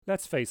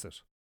Let's face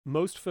it,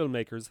 most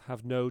filmmakers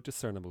have no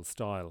discernible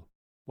style.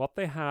 What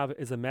they have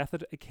is a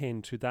method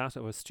akin to that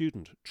of a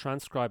student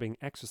transcribing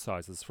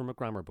exercises from a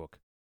grammar book.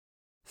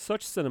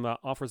 Such cinema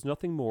offers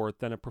nothing more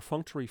than a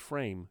perfunctory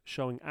frame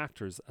showing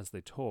actors as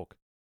they talk.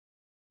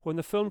 When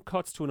the film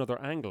cuts to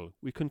another angle,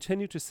 we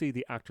continue to see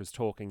the actors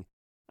talking,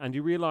 and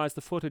you realise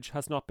the footage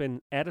has not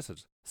been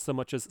edited so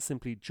much as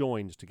simply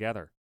joined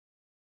together.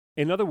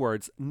 In other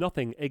words,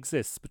 nothing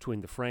exists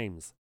between the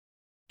frames.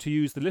 To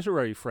use the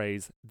literary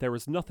phrase, there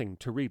is nothing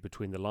to read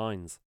between the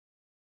lines.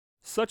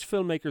 Such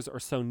filmmakers are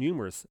so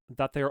numerous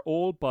that they are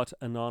all but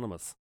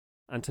anonymous,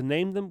 and to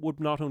name them would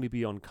not only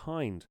be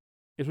unkind,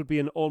 it would be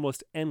an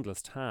almost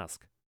endless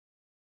task.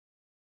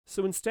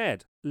 So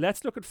instead,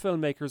 let's look at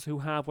filmmakers who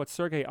have what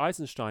Sergei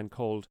Eisenstein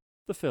called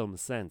the film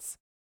sense.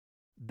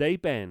 They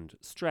bend,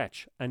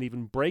 stretch, and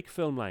even break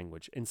film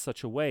language in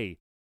such a way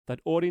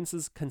that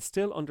audiences can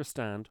still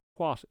understand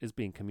what is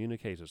being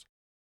communicated.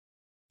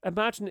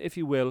 Imagine, if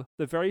you will,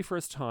 the very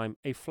first time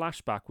a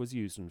flashback was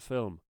used in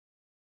film.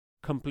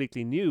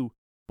 Completely new,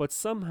 but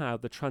somehow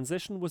the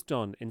transition was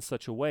done in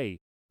such a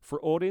way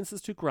for audiences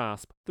to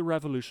grasp the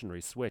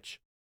revolutionary switch.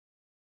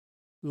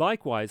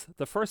 Likewise,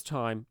 the first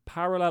time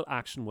parallel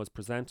action was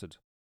presented.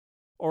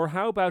 Or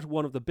how about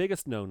one of the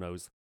biggest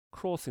no-nos,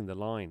 crossing the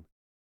line?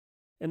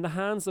 In the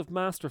hands of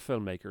master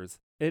filmmakers,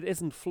 it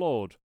isn't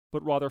flawed,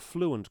 but rather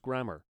fluent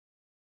grammar.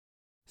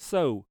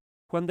 So,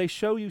 when they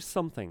show you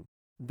something,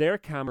 their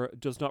camera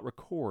does not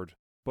record,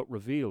 but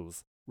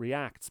reveals,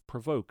 reacts,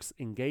 provokes,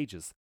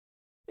 engages.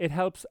 It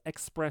helps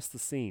express the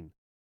scene.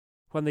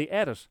 When they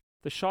edit,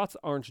 the shots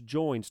aren't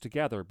joined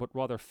together, but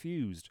rather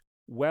fused,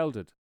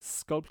 welded,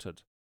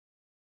 sculpted.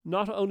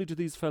 Not only do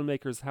these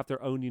filmmakers have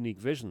their own unique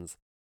visions,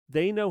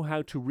 they know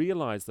how to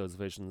realize those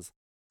visions,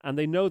 and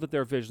they know that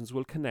their visions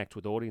will connect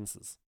with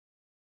audiences.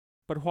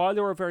 But while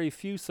there are very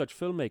few such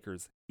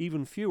filmmakers,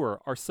 even fewer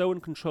are so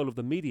in control of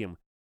the medium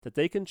that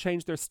they can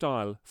change their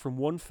style from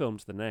one film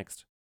to the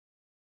next.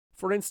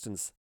 For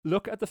instance,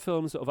 look at the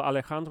films of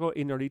Alejandro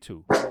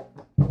Iñárritu.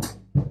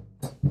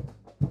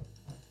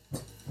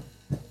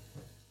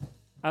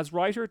 As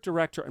writer,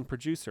 director and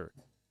producer,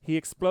 he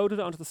exploded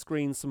onto the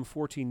screen some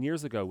 14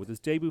 years ago with his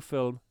debut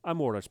film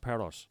Amores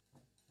Perros.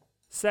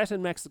 Set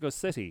in Mexico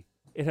City,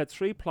 it had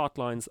 3 plot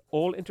lines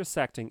all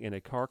intersecting in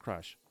a car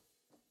crash.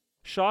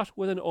 Shot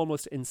with an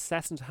almost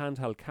incessant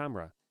handheld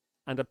camera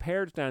and a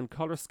pared-down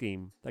colour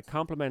scheme that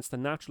complements the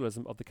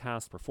naturalism of the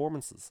cast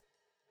performances,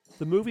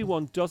 the movie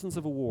won dozens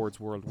of awards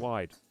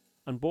worldwide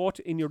and bought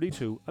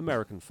Iñárritu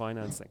American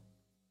financing.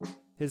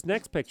 His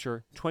next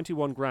picture,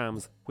 21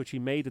 Grams, which he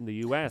made in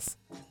the US,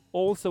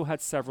 also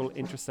had several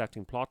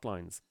intersecting plot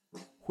lines,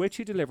 which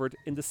he delivered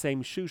in the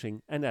same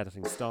shooting and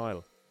editing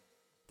style.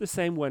 The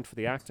same went for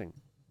the acting.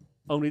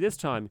 Only this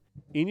time,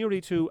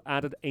 Iñárritu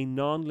added a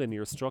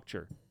non-linear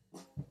structure,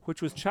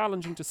 which was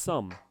challenging to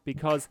some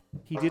because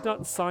he did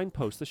not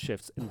signpost the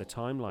shifts in the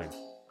timeline.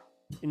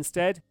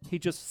 Instead, he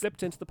just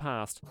slipped into the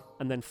past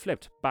and then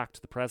flipped back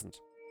to the present.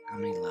 How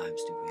many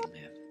lives do we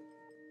live?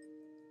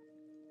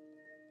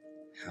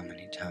 How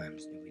many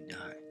times do we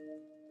die?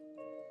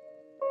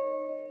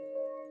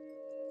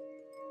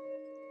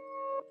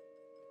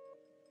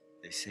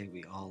 They say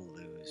we all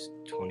lose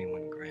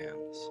 21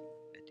 grams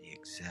at the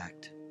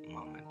exact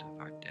moment of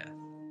our death.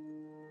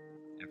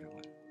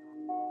 Everyone.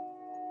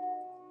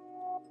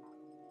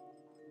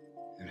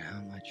 And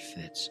how much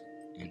fits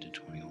into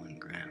 21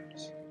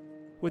 grams?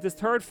 With his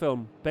third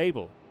film,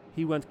 Babel,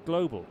 he went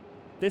global,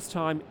 this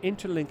time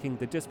interlinking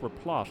the disparate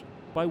plot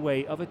by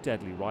way of a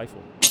deadly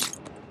rifle.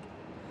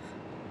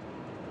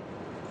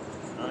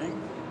 Honey,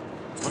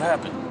 what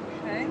happened?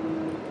 Okay.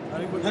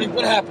 Honey,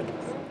 what happened?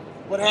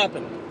 What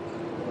happened?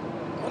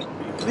 Honey,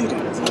 please,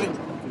 honey.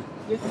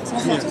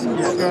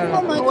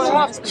 Oh my God. What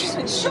happened?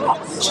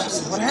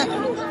 What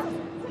happened?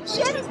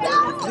 Shut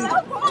down!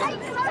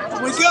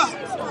 Wake up!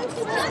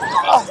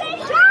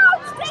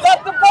 Stop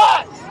the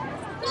bus!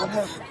 What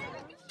happened?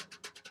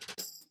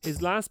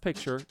 His last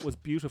picture was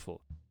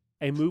Beautiful,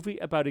 a movie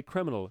about a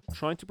criminal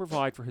trying to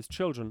provide for his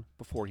children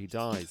before he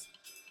dies.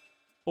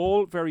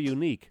 All very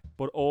unique,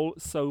 but all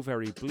so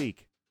very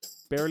bleak.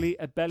 Barely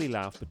a belly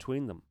laugh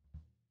between them.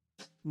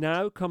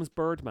 Now comes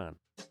Birdman,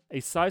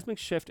 a seismic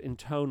shift in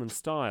tone and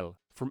style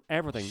from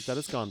everything that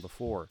has gone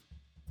before.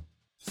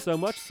 So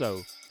much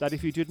so that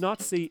if you did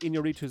not see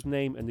Iñárritu's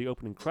name in the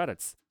opening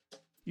credits,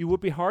 you would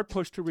be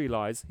hard-pushed to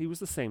realise he was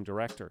the same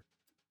director.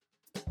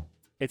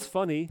 It's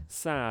funny,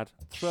 sad,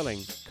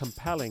 thrilling,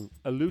 compelling,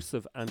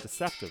 elusive and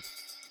deceptive,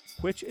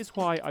 which is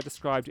why I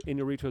described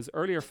Iñárritu's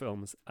earlier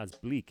films as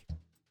bleak.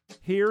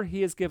 Here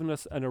he has given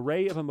us an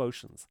array of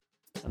emotions,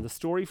 and the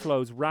story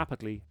flows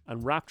rapidly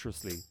and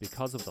rapturously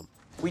because of them.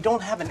 We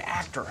don't have an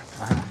actor.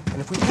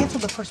 And if we cancel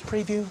the first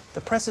preview,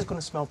 the press is going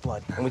to smell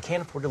blood, and we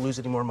can't afford to lose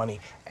any more money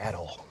at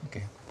all.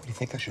 Okay, what do you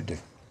think I should do?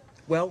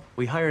 Well,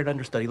 we hired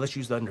understudy. Let's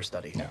use the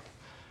understudy. No.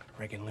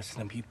 Reagan, listen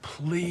to me,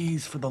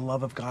 please, for the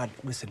love of God.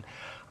 Listen,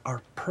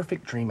 our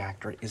perfect dream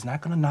actor is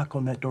not going to knock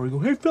on that door and go,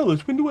 "Hey,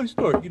 fellas, when do I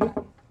start?" You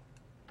know?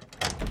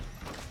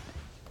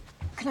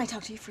 Can I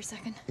talk to you for a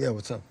second? Yeah,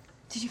 what's up?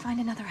 Did you find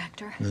another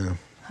actor? No.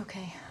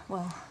 Okay,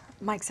 well,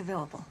 Mike's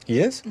available. He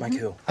is? Mike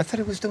who? I thought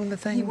he was doing the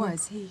thing. He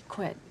was. He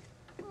quit.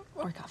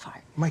 Or got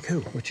fired. Mike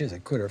who? Which is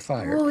it, quit or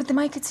fire? Well, with the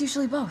Mike, it's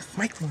usually both.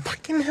 Mike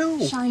fucking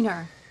who?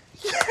 Shiner.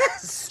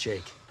 Yes!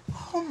 Jake.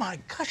 Oh my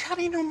gosh, how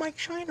do you know Mike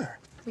Shiner?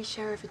 We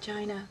share a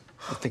vagina.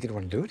 You think he'd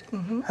want to do it?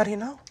 How do you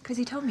know? Because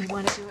he told me he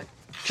wanted to do it.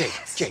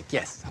 Jake,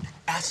 yes.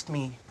 Ask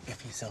me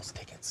if he sells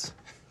tickets.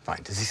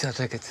 Fine. Does he sell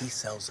tickets? He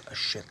sells a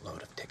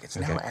shitload of tickets.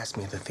 Okay. Now ask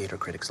me if the theater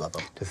critics love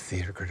him. The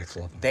theater critics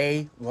love him.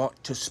 They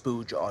want to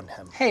spooge on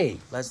him. Hey!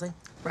 Leslie,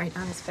 Right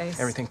on his face.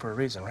 everything for a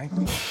reason, right?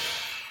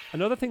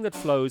 Another thing that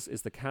flows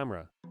is the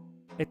camera.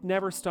 It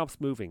never stops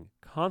moving,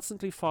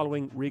 constantly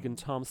following Regan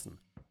Thompson,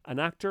 an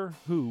actor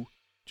who,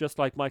 just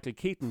like Michael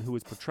Keaton, who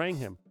is portraying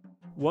him,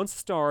 once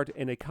starred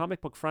in a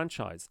comic book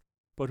franchise,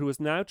 but who is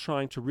now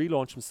trying to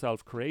relaunch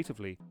himself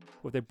creatively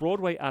with a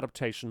Broadway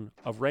adaptation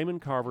of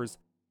Raymond Carver's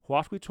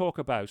What We Talk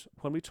About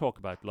When We Talk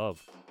About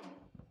Love.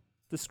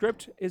 The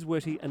script is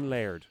witty and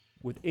layered,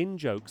 with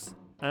in-jokes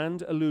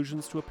and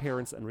allusions to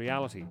appearance and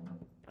reality,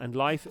 and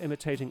life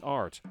imitating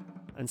art,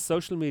 and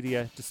social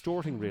media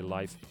distorting real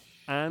life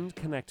and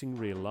connecting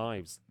real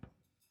lives.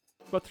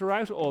 But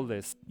throughout all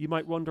this, you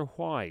might wonder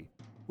why,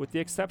 with the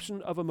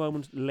exception of a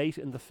moment late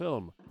in the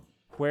film,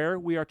 where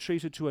we are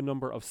treated to a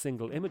number of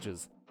single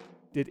images,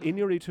 did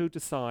Iñárritu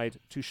decide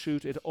to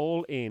shoot it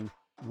all in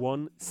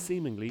one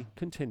seemingly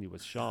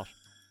continuous shot.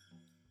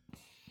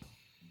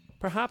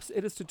 Perhaps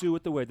it is to do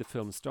with the way the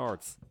film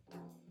starts.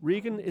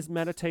 Regan is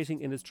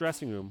meditating in his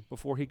dressing room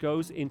before he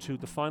goes into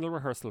the final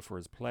rehearsal for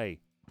his play.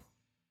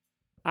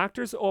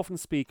 Actors often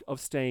speak of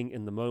staying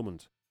in the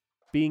moment,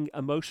 being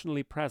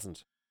emotionally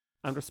present,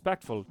 and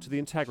respectful to the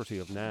integrity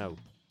of now.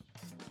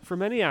 For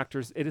many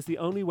actors, it is the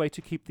only way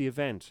to keep the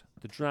event,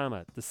 the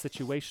drama, the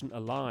situation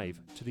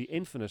alive to the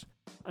infinite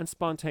and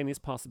spontaneous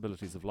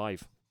possibilities of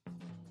life.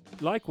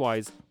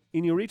 Likewise,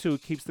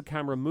 Iñárritu keeps the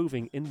camera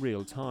moving in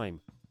real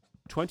time,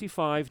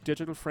 25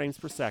 digital frames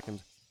per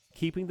second,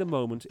 keeping the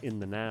moment in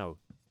the now.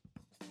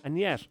 And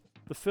yet,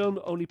 the film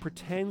only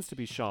pretends to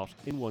be shot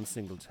in one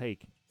single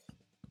take.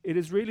 It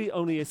is really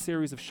only a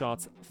series of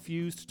shots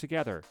fused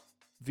together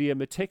via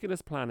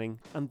meticulous planning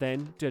and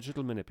then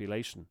digital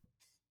manipulation.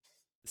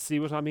 See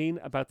what I mean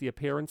about the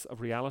appearance of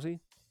reality?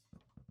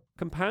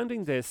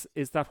 Compounding this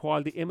is that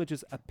while the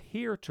images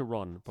appear to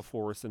run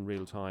before us in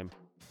real time,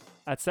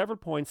 at several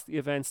points the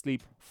events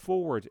leap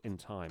forward in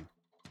time,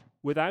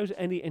 without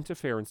any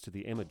interference to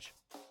the image.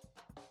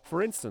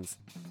 For instance,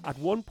 at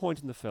one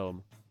point in the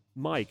film,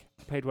 Mike,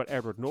 played by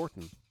Edward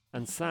Norton,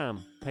 and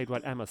Sam, played by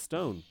Emma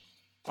Stone,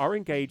 are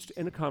engaged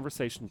in a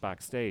conversation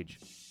backstage.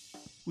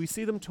 We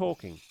see them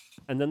talking,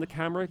 and then the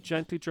camera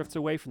gently drifts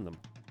away from them,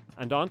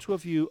 and onto a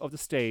view of the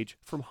stage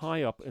from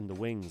high up in the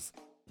wings.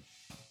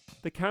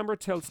 The camera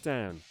tilts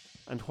down,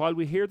 and while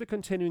we hear the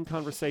continuing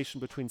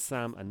conversation between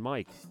Sam and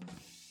Mike,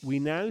 we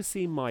now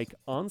see Mike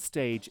on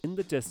stage in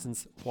the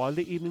distance while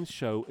the evening's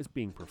show is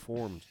being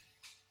performed.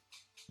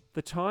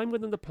 The time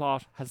within the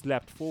plot has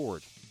leapt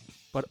forward,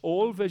 but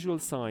all visual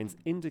signs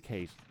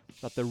indicate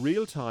that the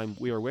real time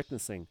we are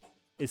witnessing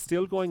is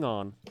still going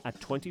on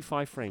at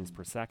 25 frames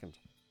per second.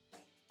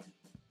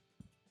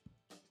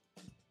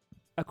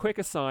 A quick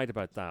aside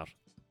about that.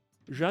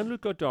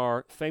 Jean-Luc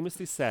Godard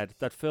famously said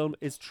that film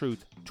is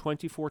truth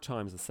 24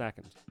 times a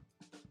second.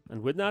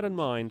 And with that in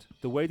mind,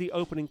 the way the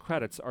opening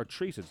credits are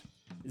treated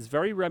is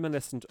very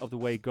reminiscent of the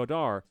way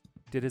Godard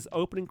did his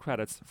opening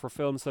credits for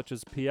films such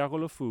as Pierrot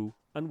le Fou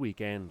and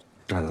Weekend.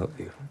 I love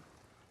you.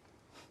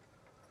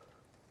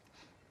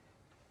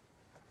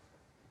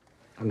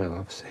 And I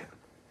love Sam.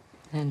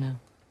 I know.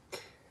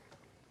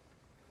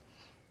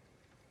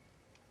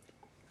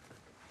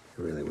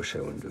 I really wish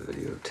I wouldn't have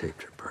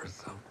videotaped your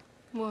birth, though.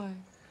 Why?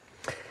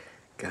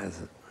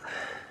 Guys,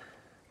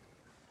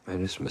 I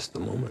just missed the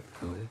moment.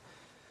 I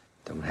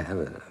don't have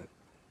it.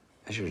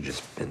 I should have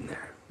just been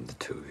there, the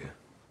two of you.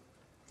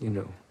 You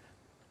know,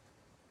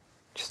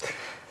 just the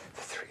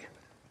three of us.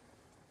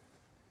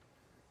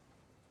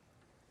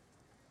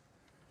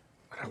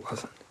 But I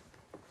wasn't.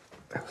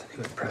 I wasn't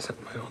even present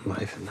in my own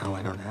life, and now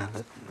I don't have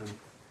it. And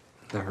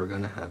I'm never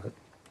gonna have it.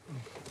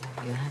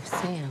 You have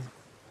Sam.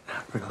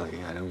 Not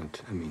really. I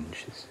don't. I mean,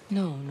 she's.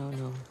 No.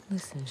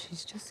 Listen,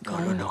 she's just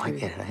going No. I through-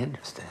 get it. I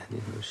understand. You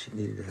know, she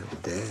needed to have a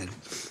dad.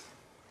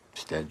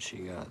 Instead, she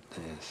got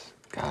this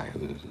guy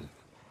who's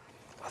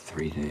a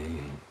 3-day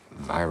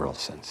viral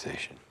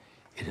sensation.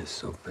 It is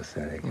so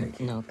pathetic.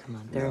 No, come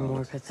on. There are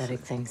more pathetic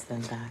things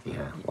than that.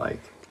 Yeah, like.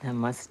 That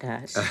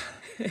mustache.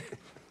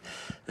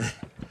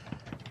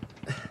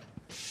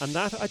 And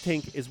that, I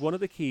think, is one of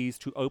the keys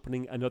to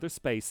opening another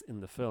space in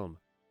the film.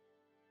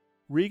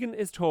 Regan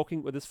is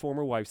talking with his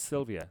former wife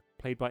Sylvia,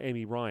 played by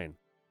Amy Ryan,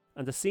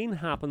 and the scene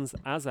happens,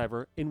 as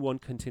ever, in one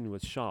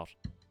continuous shot.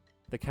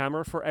 The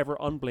camera forever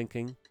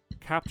unblinking,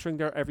 capturing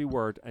their every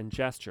word and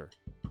gesture.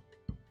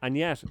 And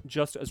yet,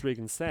 just as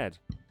Regan said,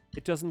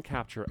 it doesn't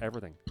capture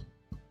everything.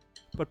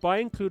 But by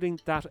including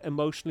that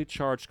emotionally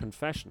charged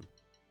confession,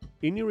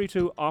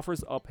 Iñárritu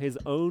offers up his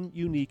own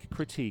unique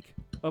critique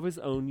of his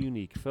own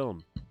unique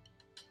film.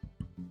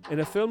 In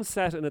a film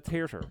set in a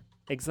theatre,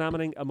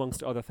 examining,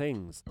 amongst other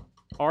things,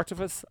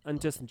 artifice and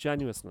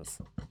disingenuousness,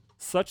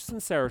 such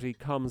sincerity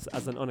comes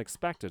as an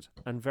unexpected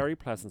and very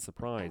pleasant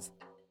surprise.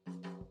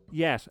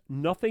 Yet,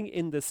 nothing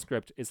in this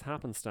script is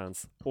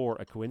happenstance or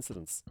a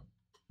coincidence.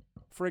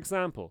 For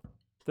example,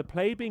 the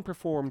play being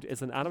performed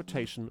is an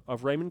adaptation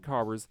of Raymond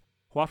Carver's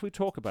What We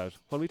Talk About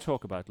When We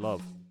Talk About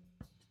Love.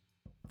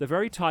 The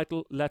very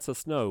title lets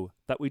us know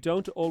that we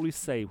don't always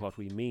say what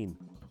we mean.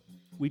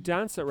 We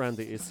dance around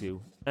the issue,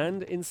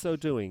 and in so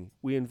doing,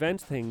 we invent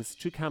things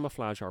to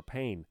camouflage our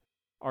pain,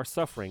 our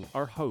suffering,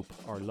 our hope,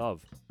 our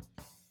love.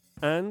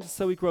 And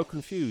so we grow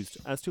confused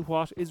as to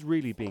what is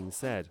really being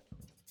said.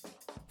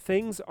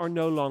 Things are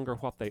no longer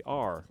what they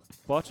are,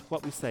 but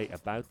what we say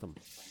about them.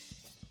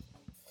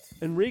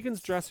 In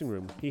Regan's dressing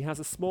room, he has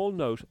a small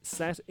note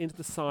set into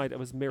the side of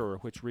his mirror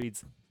which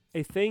reads,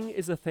 "A thing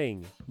is a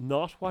thing,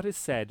 not what is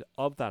said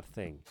of that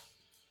thing."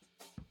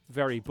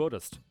 Very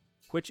Buddhist,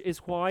 which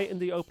is why in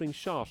the opening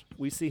shot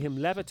we see him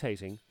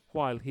levitating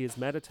while he is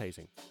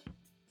meditating.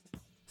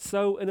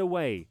 So, in a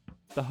way,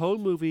 the whole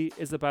movie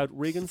is about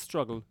Regan's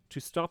struggle to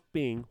stop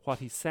being what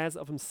he says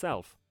of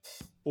himself,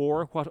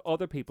 or what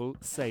other people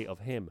say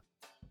of him,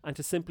 and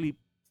to simply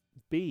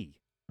be.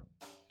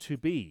 To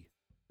be,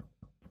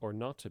 or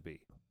not to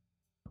be.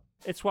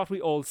 It's what we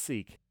all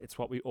seek, it's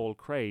what we all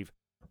crave,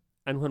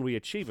 and when we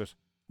achieve it,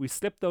 we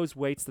slip those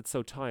weights that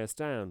so tie us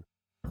down,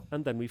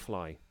 and then we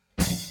fly.